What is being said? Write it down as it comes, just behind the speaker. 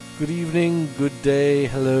Good evening, good day,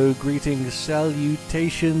 hello, greetings,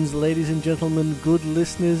 salutations, ladies and gentlemen, good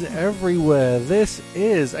listeners everywhere. This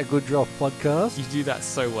is a Good Drop podcast. You do that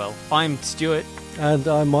so well. I'm Stuart. And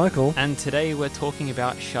I'm Michael. And today we're talking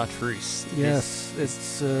about Chartreuse. Yes,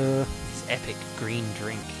 it's this epic green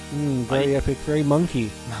drink. Very epic, very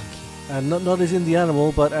monkey. Monkey. And not as in the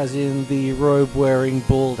animal, but as in the robe-wearing,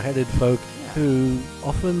 bald-headed folk who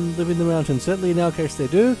often live in the mountains. Certainly in our case they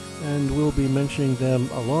do, and we'll be mentioning them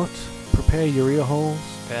a lot. Prepare your ear holes.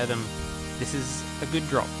 Prepare them. This is a good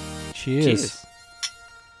drop. Cheers. Cheers.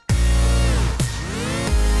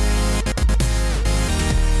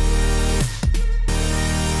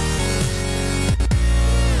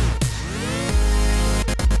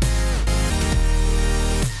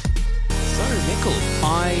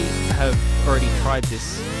 I have already tried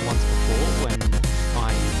this once before when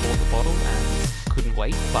I bought the bottle and couldn't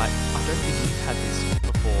wait, but I don't think you've had this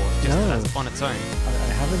before just as on its own. I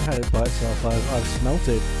haven't had it by itself. I've smelt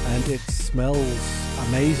it and it smells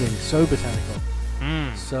amazing, so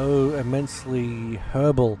botanical, so immensely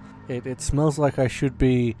herbal. It smells like I should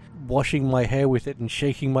be washing my hair with it and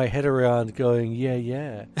shaking my head around going,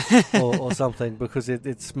 yeah, or something, because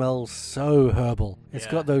it smells so herbal. It's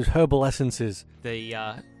got those herbal essences. The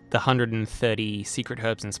 130 secret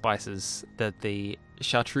herbs and spices that the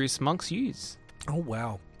Chartreuse monks use. Oh,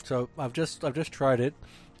 wow. So I've just tried it,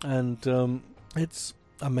 and it's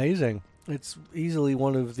amazing. It's easily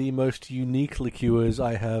one of the most unique liqueurs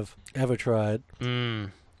I have ever tried.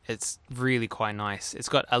 It's really quite nice. It's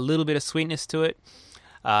got a little bit of sweetness to it.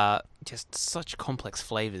 Just such complex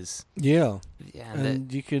flavors. Yeah,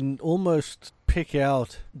 and you can almost pick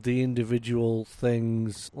out the individual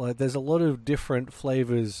things. Like, there's a lot of different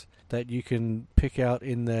flavors that you can pick out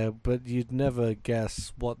in there, but you'd never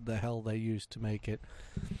guess what the hell they used to make it.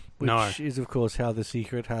 Which is, of course, how the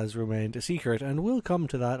secret has remained a secret, and we'll come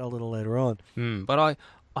to that a little later on. But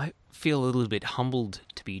I feel a little bit humbled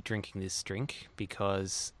to be drinking this drink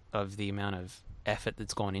because of the amount of effort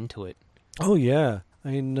that's gone into it. Oh, yeah.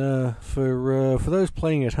 I mean, for those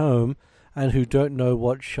playing at home and who don't know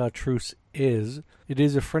what Chartreuse is, it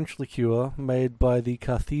is a French liqueur made by the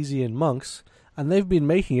Carthusian monks, and they've been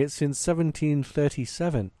making it since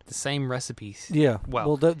 1737. The same recipes. Yeah.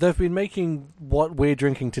 Well, they've been making what we're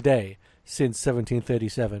drinking today since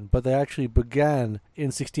 1737, but they actually began in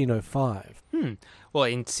 1605. Well,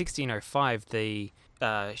 in 1605, the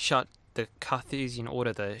Carthusian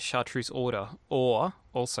order, the Chartreuse order, or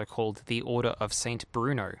also called the Order of Saint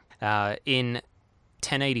Bruno. In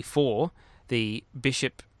 1084, the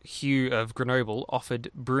Bishop Hugh of Grenoble offered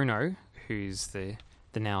Bruno, who's the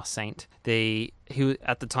now saint,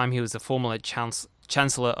 at the time he was the former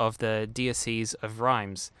chancellor of the Diocese of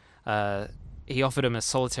Reims. He offered him a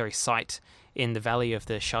solitary site in the valley of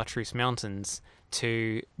the Chartreuse Mountains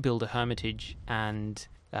to build a hermitage and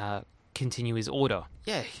continue his order.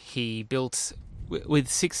 Yeah, he built, with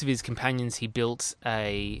 6 of his companions, he built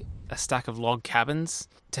a stack of log cabins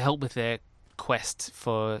to help with their quest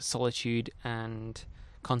for solitude and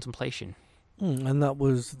contemplation. And that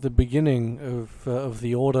was the beginning of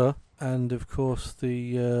the order, and of course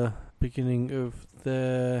the beginning of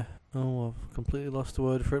their... Oh, I've completely lost the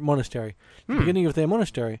word for it. Monastery. The beginning of their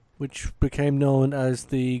monastery, which became known as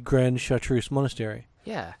the Grand Chartreuse Monastery.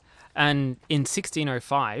 Yeah, and in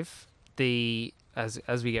 1605,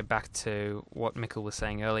 as we get back to what Mikkel was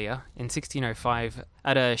saying earlier, in 1605,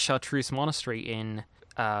 at a Chartreuse monastery in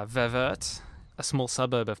Ververt, a small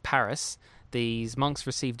suburb of Paris, these monks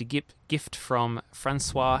received a gift from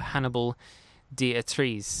Francois Hannibal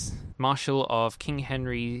d'Etrées, Marshal of King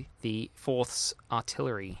Henry IV's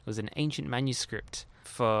artillery. It was an ancient manuscript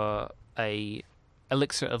for a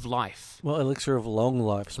elixir of life. Well, elixir of long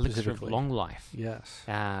life, specifically. Elixir of long life. Yes.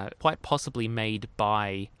 Quite possibly made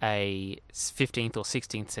by a 15th or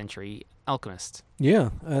 16th century alchemist. Yeah,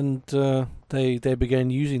 and they began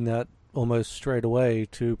using that almost straight away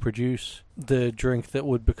to produce the drink that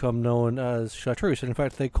would become known as Chartreuse. And in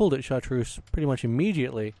fact, they called it Chartreuse pretty much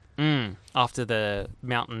immediately. After the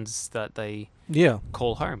mountains that they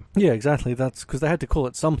call home. Yeah, exactly. That's because they had to call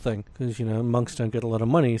it something, because, monks don't get a lot of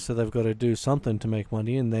money, so they've got to do something to make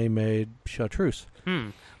money, and they made Chartreuse.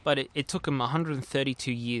 But it took them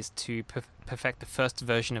 132 years to perfect the first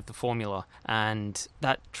version of the formula, and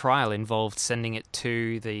that trial involved sending it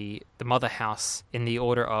to the mother house in the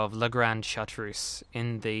order of La Grande Chartreuse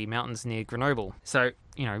in the mountains near Grenoble. So,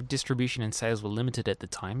 distribution and sales were limited at the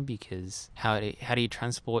time, because how do you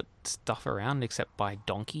transport stuff around except by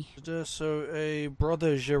donkey? So a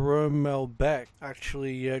brother, Jérôme Malbec,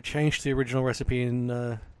 actually changed the original recipe in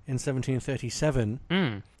 1737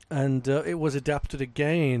 And it was adapted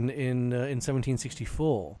again in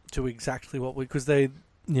 1764 to exactly what because they,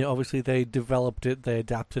 obviously they developed it, they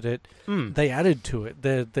adapted it, they added to it.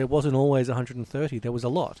 There wasn't always 130, there was a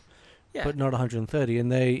lot, but not 130,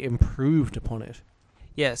 and they improved upon it.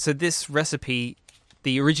 Yeah, so this recipe,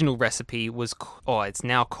 the original recipe was, it's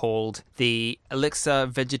now called the Elixir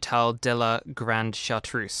Vegetal de la Grande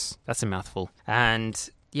Chartreuse. That's a mouthful. And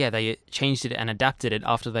yeah, they changed it and adapted it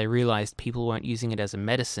after they realized people weren't using it as a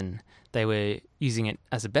medicine. They were using it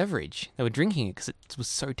as a beverage. They were drinking it because it was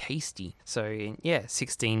so tasty. So in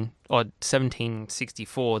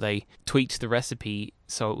 1764, they tweaked the recipe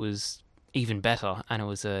so it was even better, and it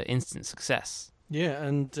was an instant success. Yeah,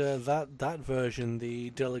 and that version,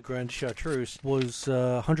 the De la Grande Chartreuse, was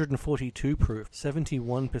 142 proof,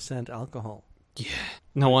 71% alcohol. Yeah.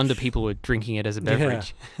 No wonder people were drinking it as a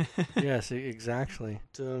beverage. Yeah. Yes, exactly.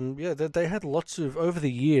 They had lots of... Over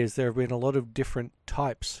the years, there have been a lot of different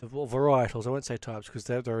types, of varietals. I won't say types, because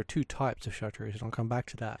there are two types of Chartreuse, and I'll come back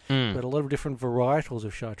to that. But a lot of different varietals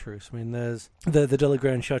of Chartreuse. I mean, there's the De la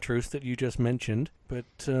Grande Chartreuse that you just mentioned, but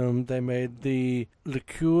they made the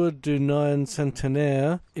Liqueur du Nine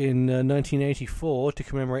Centenaire in 1984 to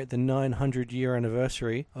commemorate the 900-year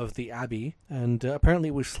anniversary of the Abbey, and apparently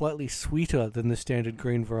it was slightly sweeter than the standard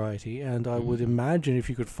green variety, and I would imagine if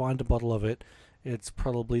you could find a bottle of it, it's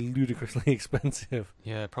probably ludicrously expensive.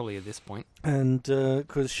 Yeah, probably at this point. And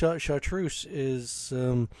because Chartreuse is,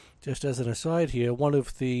 just as an aside here, one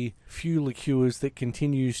of the few liqueurs that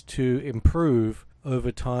continues to improve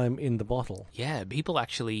over time in the bottle. Yeah, people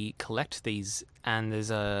actually collect these, and there's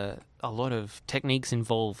a lot of techniques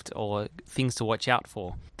involved or things to watch out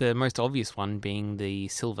for. The most obvious one being the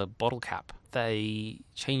silver bottle cap. They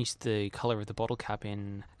changed the color of the bottle cap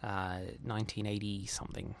in 1980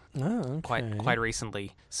 something. Oh, okay. Quite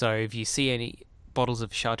recently. So if you see any bottles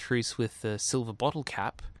of Chartreuse with the silver bottle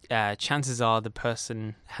cap, chances are the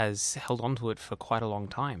person has held onto it for quite a long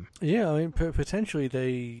time. Yeah, I mean, potentially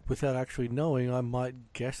they, without actually knowing, I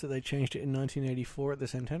might guess that they changed it in 1984 at the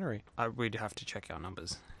centenary. We'd have to check our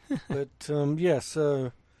numbers. But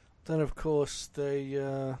so then of course they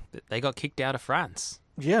got kicked out of France.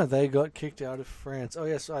 Yeah, they got kicked out of France. Oh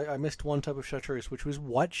yes, I missed one type of Chartreuse, which was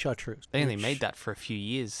white Chartreuse. They only made that for a few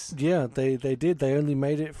years. Yeah, they did. They only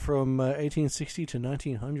made it from 1860 to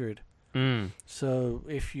 1900. So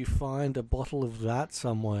if you find a bottle of that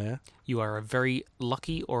somewhere... You are a very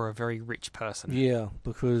lucky or a very rich person. Yeah,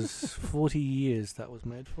 because 40 years that was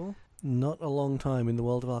made for. Not a long time in the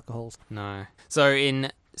world of alcohols. No. So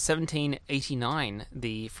in 1789,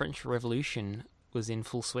 the French Revolution was in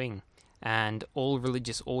full swing, and all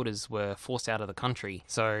religious orders were forced out of the country.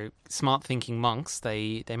 So smart-thinking monks,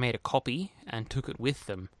 they made a copy and took it with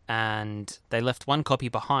them, and they left one copy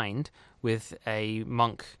behind with a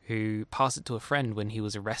monk who passed it to a friend when he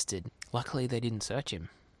was arrested. Luckily, they didn't search him.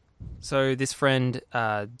 So this friend,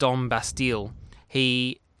 Dom Bastille,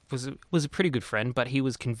 he was a pretty good friend, but he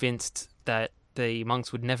was convinced that the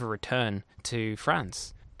monks would never return to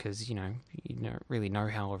France because, you don't really know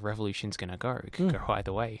how a revolution's going to go. It could go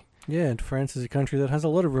either way. Yeah, and France is a country that has a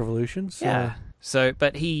lot of revolutions. So. Yeah. So,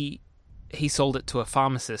 but he sold it to a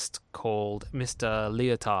pharmacist called Mr.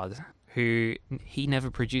 Lyotard, who he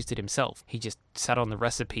never produced it himself. He just sat on the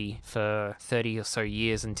recipe for 30 or so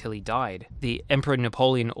years until he died. The Emperor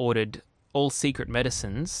Napoleon ordered all secret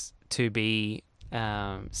medicines to be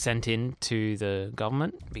sent in to the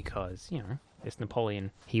government because, it's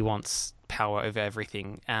Napoleon. He wants power over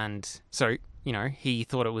everything. And so, he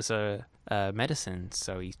thought it was a medicine.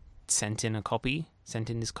 So he sent in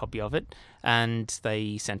this copy of it, and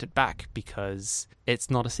they sent it back because it's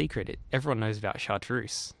not a secret. Everyone knows about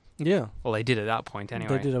Chartreuse. Yeah. Well, they did at that point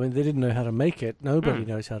anyway. They did. I mean, they didn't know how to make it. Nobody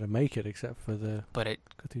knows how to make it except for the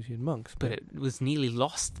Carthusian monks. But it was nearly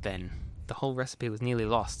lost then. The whole recipe was nearly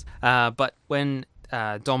lost. But when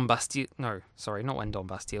Dom Bastille... No, sorry, not when Dom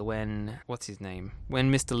Bastille. When Mr.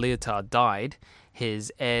 Lyotard died,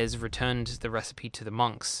 his heirs returned the recipe to the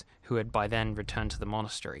monks, who had by then returned to the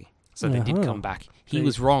monastery. So they did come back. He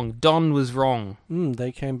was wrong. Don was wrong.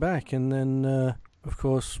 They came back and then, of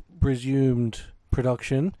course, resumed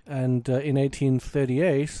production, and in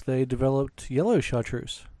 1838 they developed yellow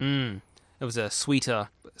Chartreuse. It was a sweeter...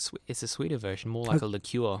 It's a sweeter version, more like a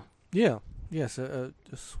liqueur. Yeah. Yes, a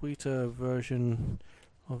sweeter version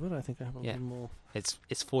of it. I think I have a little more. It's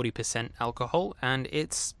 40% alcohol, and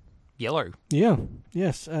it's yellow. Yeah,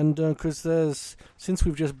 yes, and because since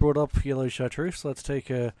we've just brought up yellow Chartreuse, let's take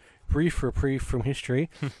a brief reprieve from history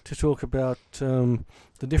to talk about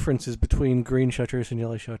the differences between green Chartreuse and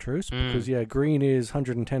yellow Chartreuse. Because, green is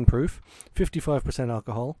 110 proof, 55%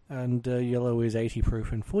 alcohol, and yellow is 80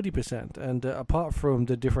 proof and 40%. And apart from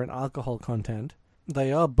the different alcohol content,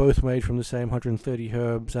 they are both made from the same 130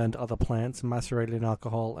 herbs and other plants, macerated in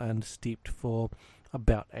alcohol and steeped for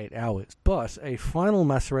about 8 hours. But a final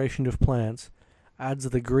maceration of plants adds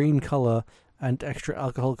the green color and extra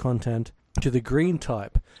alcohol content to the green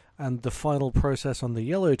type, and the final process on the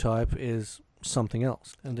yellow type is something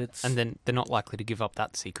else. And then they're not likely to give up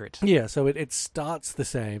that secret. Yeah, so it starts the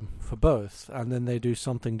same for both, and then they do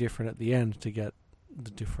something different at the end to get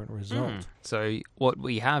the different result. So what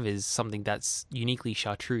we have is something that's uniquely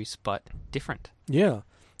Chartreuse, but different. Yeah,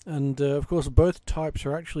 and of course both types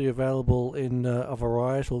are actually available in a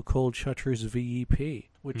varietal called Chartreuse VEP,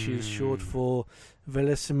 which is short for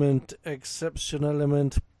Vellissement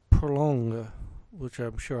Exceptionnellement Prolongé, which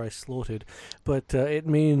I'm sure I slaughtered, but it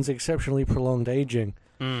means exceptionally prolonged aging.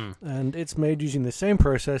 And it's made using the same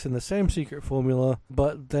process and the same secret formula,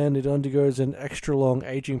 but then it undergoes an extra long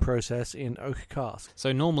aging process in oak casks.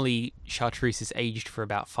 So normally Chartreuse is aged for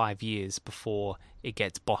about 5 years before it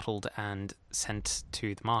gets bottled and sent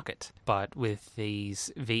to the market. But with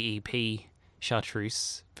these VEP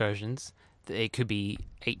Chartreuse versions, it could be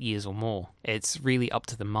 8 years or more. It's really up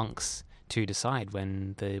to the monks to decide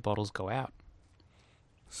when the bottles go out.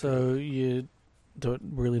 So you don't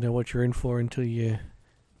really know what you're in for until you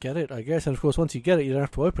get it, I guess. And of course, once you get it, you don't have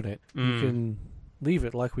to open it. You can leave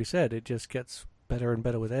it, like we said. It just gets better and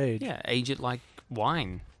better with age. Yeah, age it like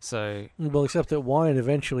wine. So, well, except that wine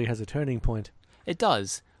eventually has a turning point. It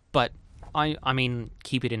does, but I mean,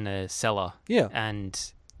 keep it in the cellar. Yeah.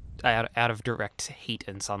 And out of direct heat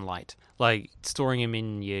and sunlight. Like, storing them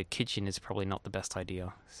in your kitchen is probably not the best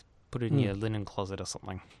idea. Put it in your linen closet or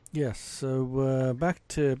something. Yes, so back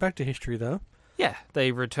to history, though. Yeah,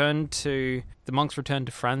 the monks returned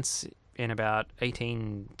to France in about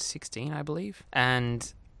 1816, I believe,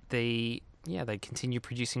 and they continue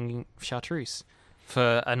producing Chartreuse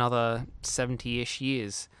for another 70-ish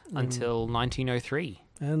years until 1903.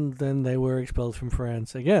 And then they were expelled from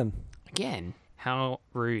France again. Again? How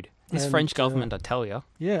rude. This French government, I tell you.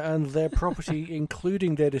 Yeah, and their property,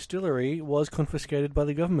 including their distillery, was confiscated by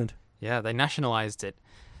the government. Yeah, they nationalized it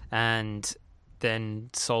and then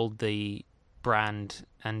sold the brand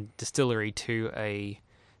and distillery to a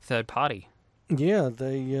third party. Yeah,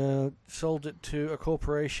 they sold it to a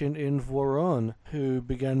corporation in Voiron who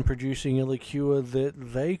began producing a liqueur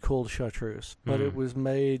that they called Chartreuse, but it was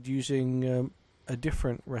made using a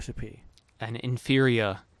different recipe. An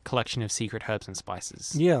inferior collection of secret herbs and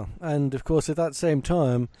spices. Yeah, and of course at that same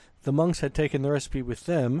time, the monks had taken the recipe with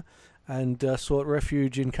them and sought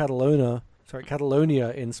refuge in Catalonia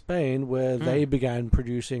in Spain, where they began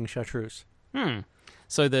producing Chartreuse.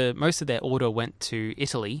 So most of their order went to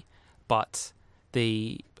Italy, but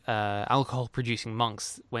the alcohol-producing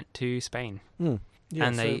monks went to Spain. Yeah,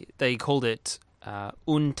 and they called it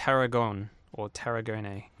un Tarragon, or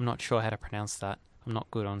Tarragone. I'm not sure how to pronounce that. I'm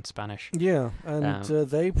not good on Spanish. Yeah, and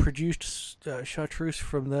they produced Chartreuse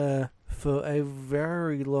from there for a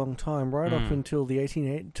very long time, right up until the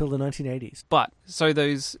 1980s. But so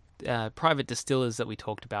those private distillers that we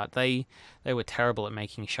talked about, they were terrible at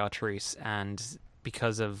making Chartreuse, and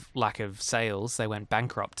because of lack of sales, they went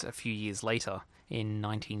bankrupt a few years later in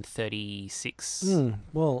 1936.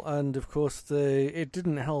 Well, and of course, it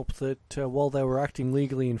didn't help that while they were acting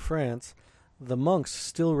legally in France, the monks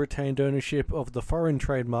still retained ownership of the foreign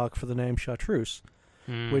trademark for the name Chartreuse,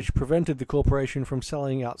 which prevented the corporation from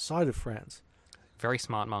selling outside of France. Very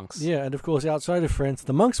smart monks. Yeah, and of course, outside of France,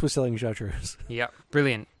 the monks were selling Chartreuse. Yeah,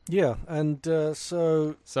 brilliant. Yeah, and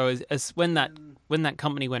so as when that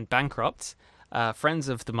company went bankrupt, friends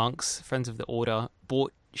of the monks, friends of the order,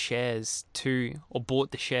 bought the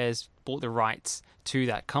rights to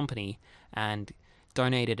that company and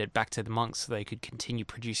donated it back to the monks so they could continue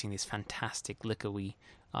producing this fantastic liquor we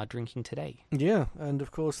are drinking today. Yeah, and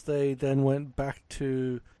of course they then went back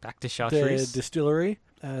to Chartreuse, their distillery,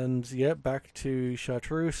 and back to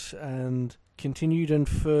Chartreuse, and continued, and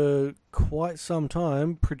for quite some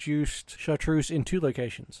time produced Chartreuse in 2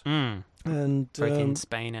 locations. And both in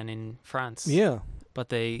Spain and in France. Yeah. But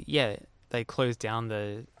they closed down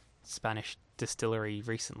the Spanish distillery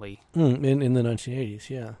recently. In the 1980s,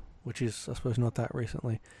 yeah. Which is, I suppose, not that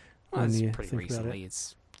recently. Well, it's pretty recently.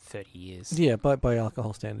 It's 30 years. Yeah, by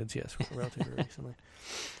alcohol standards, yes, relatively recently.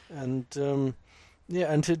 And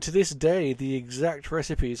and to this day, the exact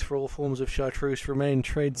recipes for all forms of Chartreuse remain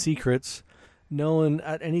trade secrets, known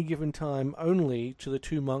at any given time only to the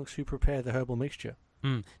 2 monks who prepare the herbal mixture.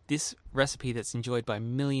 This recipe that's enjoyed by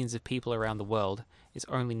millions of people around the world is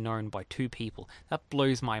only known by 2 people. That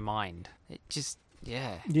blows my mind. It just,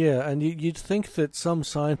 yeah. Yeah, and you'd think that some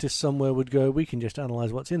scientist somewhere would go, we can just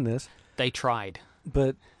analyze what's in this. They tried.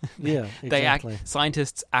 But, yeah, exactly.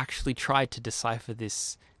 Scientists actually tried to decipher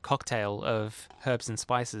this cocktail of herbs and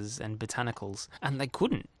spices and botanicals, and they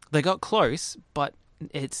couldn't. They got close, but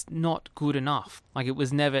it's not good enough. Like,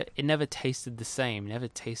 it never tasted the same, never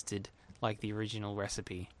tasted like the original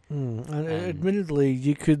recipe. And admittedly,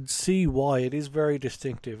 you could see why. It is very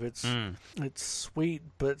distinctive. It's sweet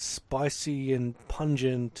but spicy and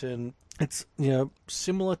pungent, and it's,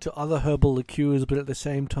 similar to other herbal liqueurs, but at the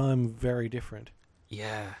same time very different.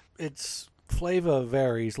 Yeah. Its flavour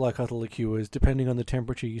varies like other liqueurs depending on the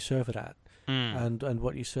temperature you serve it at and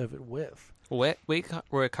what you serve it with.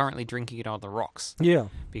 We're currently drinking it on the rocks. Yeah.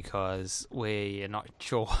 Because we're not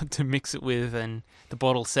sure what to mix it with, and the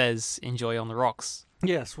bottle says enjoy on the rocks.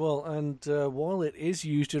 Yes, well, and while it is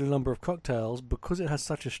used in a number of cocktails, because it has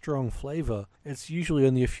such a strong flavour, it's usually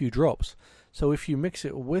only a few drops. So if you mix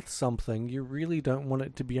it with something, you really don't want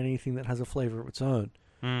it to be anything that has a flavour of its own,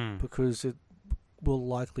 because it will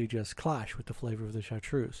likely just clash with the flavour of the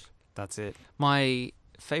chartreuse. That's it. My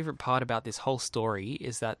favourite part about this whole story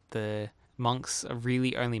is that the monks are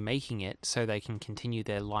really only making it so they can continue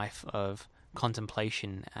their life of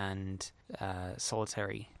contemplation and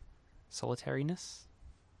solitude.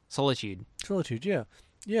 Solitude, yeah.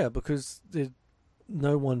 Yeah, because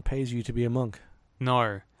no one pays you to be a monk.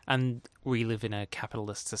 No, and we live in a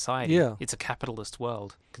capitalist society. Yeah. It's a capitalist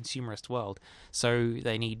world, consumerist world. So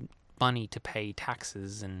they need money to pay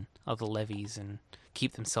taxes and other levies and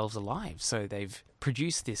keep themselves alive. So they've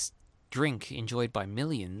produced this drink enjoyed by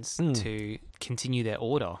millions to continue their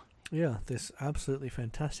order. Yeah, this absolutely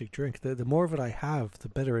fantastic drink. The more of it I have, the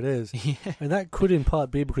better it is. Yeah. And that could in part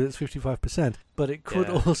be because it's 55%, but it could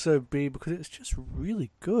also be because it's just really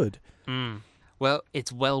good. Well,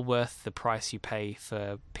 it's well worth the price you pay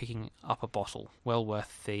for picking up a bottle. Well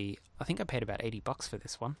worth I think I paid about $80 for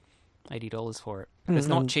this one. $80 for it. It's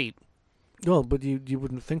not cheap. Well, but you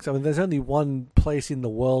wouldn't think so. I mean, there's only one place in the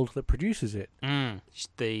world that produces it.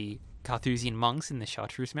 The Carthusian monks in the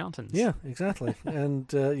Chartreuse Mountains. Yeah, exactly.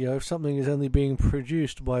 And, if something is only being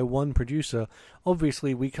produced by one producer,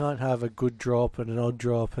 obviously we can't have a good drop and an odd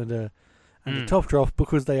drop and a top drop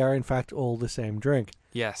because they are, in fact, all the same drink.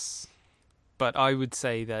 Yes. But I would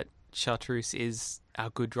say that Chartreuse is our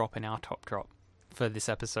good drop and our top drop for this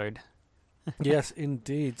episode. Yes,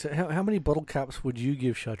 indeed. So how many bottle caps would you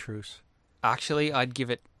give Chartreuse? Actually, I'd give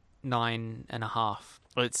it 9.5.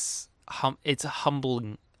 It's a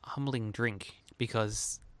humbling drink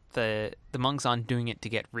because the monks aren't doing it to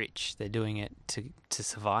get rich. They're doing it to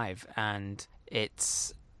survive, and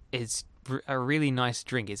it's a really nice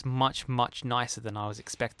drink. It's much, much nicer than I was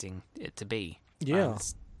expecting it to be. Yeah.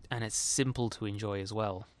 And it's simple to enjoy as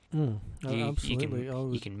well. Absolutely.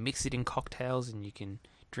 You can mix it in cocktails and you can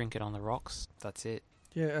drink it on the rocks. That's it.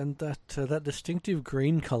 Yeah, and that distinctive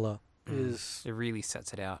green colour is... It really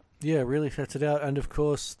sets it out. Yeah, it really sets it out. And of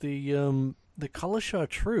course, the colour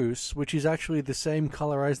chartreuse, which is actually the same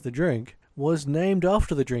colour as the drink, was named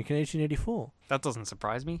after the drink in 1884. That doesn't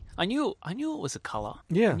surprise me. I knew it was a colour.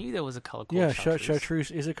 Yeah. I knew there was a colour called chartreuse.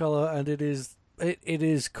 Chartreuse is a colour, and it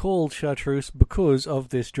is called chartreuse because of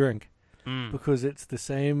this drink. Because it's the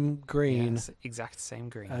same green. It's the exact same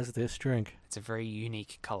green as this drink. It's a very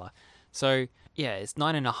unique colour. So, yeah, it's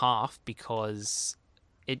 9.5 because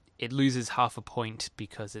it loses half a point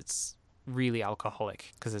because it's really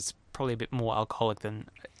alcoholic. Because it's probably a bit more alcoholic than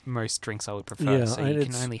most drinks I would prefer. Yeah, so you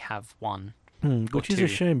can only have one. Which is a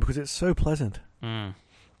shame because it's so pleasant. And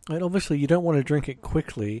obviously you don't want to drink it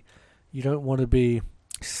quickly. You don't want to be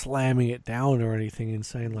slamming it down or anything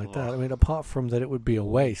insane like that. I mean, apart from that, it would be a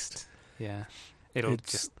waste. Yeah. It'll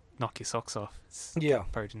just knock your socks off. It's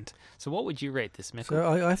potent. So what would you rate this, Michael?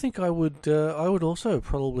 So I think I would also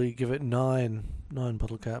probably give it 9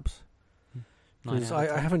 bottle caps. Because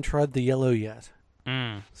I haven't tried the yellow yet.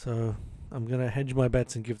 So I'm going to hedge my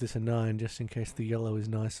bets and give this a 9 just in case the yellow is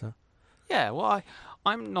nicer. Yeah, well,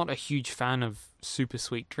 I'm not a huge fan of super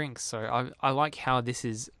sweet drinks, so I like how this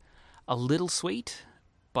is a little sweet,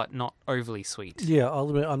 but not overly sweet. Yeah, I'll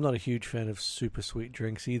admit I'm not a huge fan of super sweet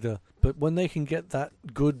drinks either. But when they can get that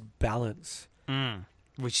good balance...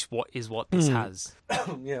 Which is what this has.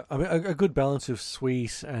 Yeah, I mean, a good balance of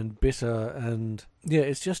sweet and bitter, and yeah,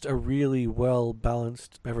 it's just a really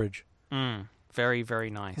well-balanced beverage. Very, very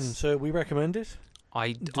nice. So we recommend it?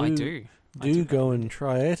 I do. Do go and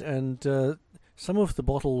try it, and some of the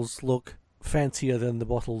bottles look fancier than the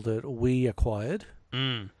bottle that we acquired.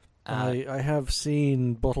 I have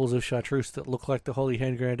seen bottles of Chartreuse that look like the Holy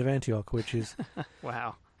Hand Grenade of Antioch, which is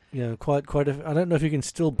Wow. quite I don't know if you can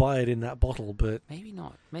still buy it in that bottle, but Maybe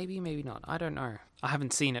not. Maybe not. I don't know. I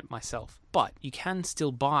haven't seen it myself. But you can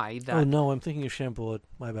still buy that. oh no, I'm thinking of Chambord.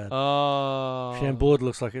 My bad. Oh. Chambord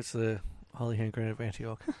looks like it's the Holy Hand Grenade of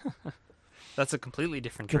Antioch. That's a completely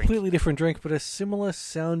different drink. Completely different drink, but a similar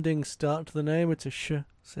sounding start to the name. It's a sh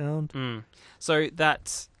sound. So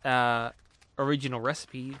that original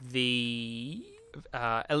recipe, the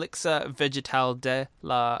Elixir Végétal de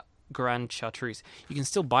la Grande Chartreuse, you can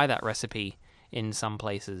still buy that recipe in some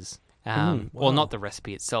places. Wow. Well, not the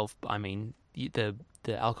recipe itself. I mean, the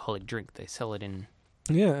alcoholic drink. They sell it in.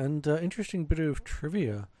 Yeah, and interesting bit of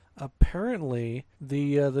trivia. Apparently,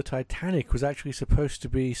 the Titanic was actually supposed to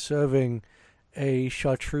be serving a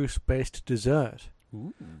chartreuse-based dessert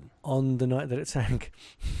on the night that it sank.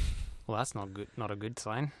 Well, that's not good. Not a good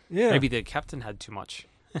sign. Yeah, Maybe the captain had too much.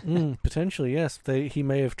 Potentially, yes. He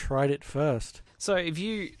may have tried it first. So, if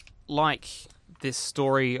you like this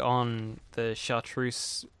story on the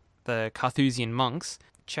Chartreuse, the Carthusian monks,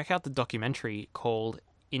 check out the documentary called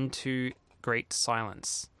Into Great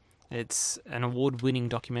Silence. It's an award-winning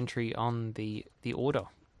documentary on the order.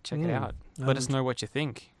 Check it out. Let us know what you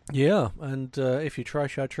think. Yeah, and if you try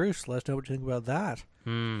Chartreuse, let us know what you think about that.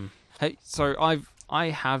 Hey, so I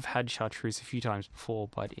have had Chartreuse a few times before,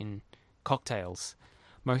 but in cocktails.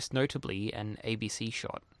 Most notably an ABC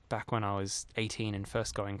shot, back when I was 18 and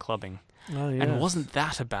first going clubbing. Oh, yeah. And wasn't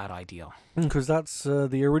that a bad idea? Because that's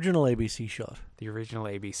the original ABC shot. The original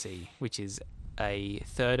ABC, which is a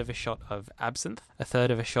third of a shot of absinthe, a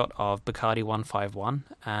third of a shot of Bacardi 151,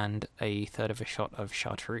 and a third of a shot of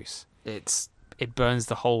Chartreuse. It burns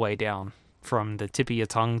the whole way down, from the tip of your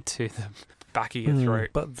tongue to the back of your throat.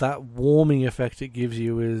 But that warming effect it gives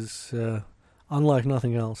you is unlike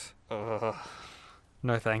nothing else.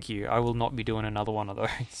 No, thank you. I will not be doing another one of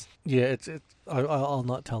those. Yeah, I'll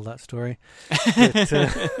not tell that story.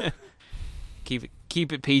 But, keep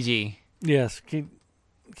it PG. Yes,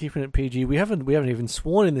 keeping it PG. We haven't even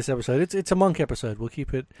sworn in this episode. It's a monk episode. We'll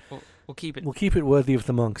keep it. We'll keep it. We'll keep it worthy of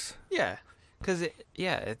the monks. Yeah, because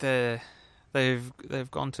they've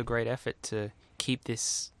gone to great effort to keep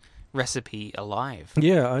this recipe alive.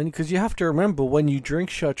 Yeah, because you have to remember, when you drink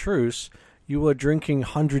Chartreuse, you are drinking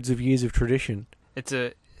hundreds of years of tradition. It's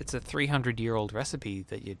a 300-year-old recipe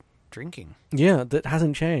that you're drinking. Yeah, that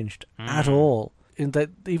hasn't changed at all. In that,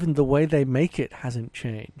 even the way they make it hasn't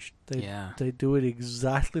changed. They do it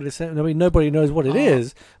exactly the same. I mean, nobody knows what it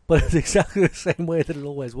is, but it's exactly the same way that it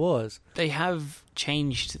always was. They have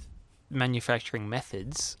changed manufacturing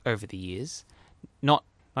methods over the years, not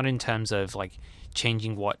in terms of like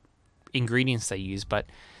changing what ingredients they use, but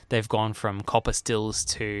they've gone from copper stills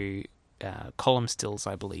to column stills,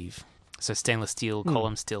 I believe. So stainless steel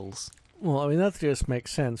column stills. Well, I mean, that just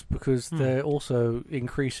makes sense because they're also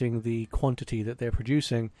increasing the quantity that they're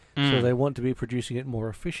producing, so they want to be producing it more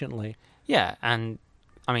efficiently. Yeah, and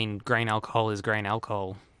I mean, grain alcohol is grain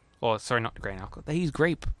alcohol. Or, sorry, not grain alcohol. They use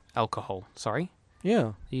grape alcohol, sorry.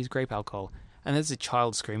 Yeah. They use grape alcohol. And there's a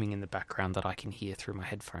child screaming in the background that I can hear through my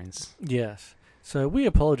headphones. Yes. So we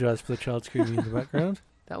apologise for the child screaming in the background.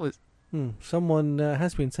 That was... Someone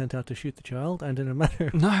has been sent out to shoot the child, and in a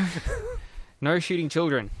matter of... No shooting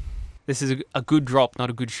children. This is a good drop, not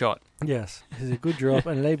a good shot. Yes, this is a good drop,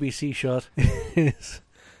 and an ABC shot is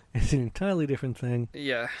an entirely different thing.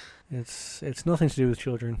 Yeah. It's nothing to do with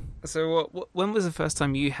children. So when was the first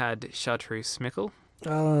time you had Chartreuse, Mickle?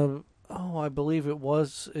 I believe it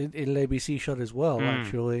was in ABC shot as well,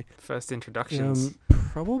 actually. First introductions.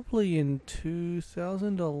 Probably in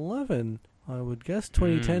 2011, I would guess.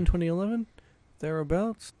 2010, 2011,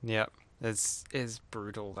 thereabouts. Yeah, it's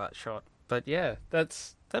brutal, that shot. But yeah,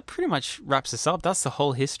 that pretty much wraps us up. That's the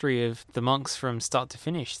whole history of the monks from start to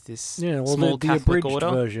finish. This small the Catholic abridged order.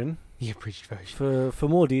 version. The abridged version. For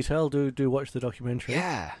more detail, do watch the documentary.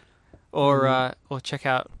 Yeah. Or check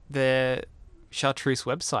out their Chartreuse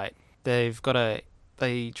website. They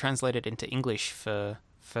translate it into English for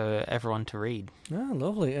everyone to read. Ah,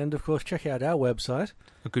 lovely. And of course, check out our website,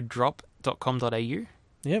 agooddrop.com.au.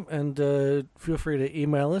 Yep, and feel free to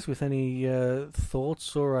email us with any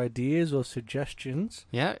thoughts or ideas or suggestions.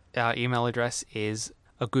 Yeah, our email address is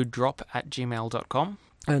agooddrop@gmail.com.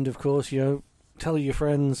 And of course, tell your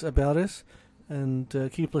friends about us and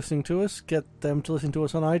keep listening to us. Get them to listen to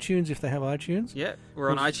us on iTunes if they have iTunes. Yeah,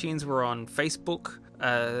 we're on iTunes, we're on Facebook,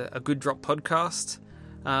 A Good Drop Podcast.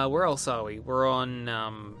 Where else are we? We're on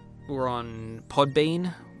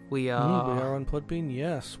Podbean. We are on Podbean,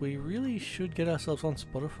 yes. We really should get ourselves on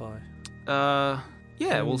Spotify.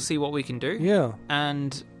 Yeah, we'll see what we can do. Yeah.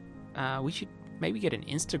 And we maybe get an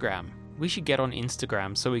Instagram. We should get on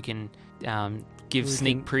Instagram so we can give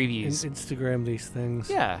sneak previews. Instagram these things.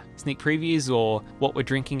 Yeah, sneak previews or what we're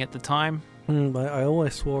drinking at the time. I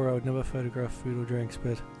always swore I would never photograph food or drinks,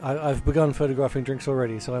 but I've begun photographing drinks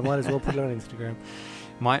already, so I might as well put it on Instagram.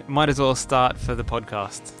 Might as well start for the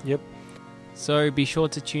podcast. Yep. So be sure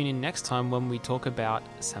to tune in next time when we talk about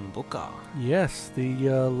Sambuca. Yes, the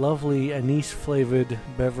lovely anise-flavoured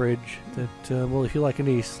beverage that, well, if you like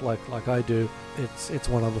anise, like I do, it's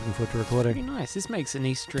one I'm looking forward to recording. Very nice. This makes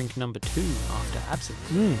anise drink number 2 after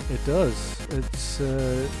absinthe. It does. It's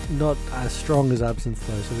not as strong as absinthe,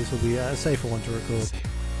 though, so this will be a safer one to record.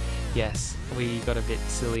 Yes, we got a bit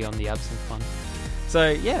silly on the absinthe one. So,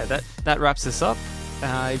 yeah, that wraps us up.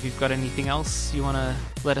 If you've got anything else you want to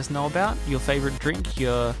let us know about, your favourite drink,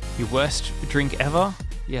 your worst drink ever,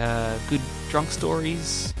 your good drunk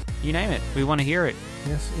stories, you name it. We want to hear it.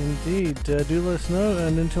 Yes, indeed. Do let us know,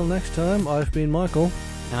 and until next time, I've been Michael.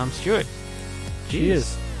 And I'm Stuart.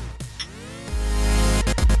 Cheers.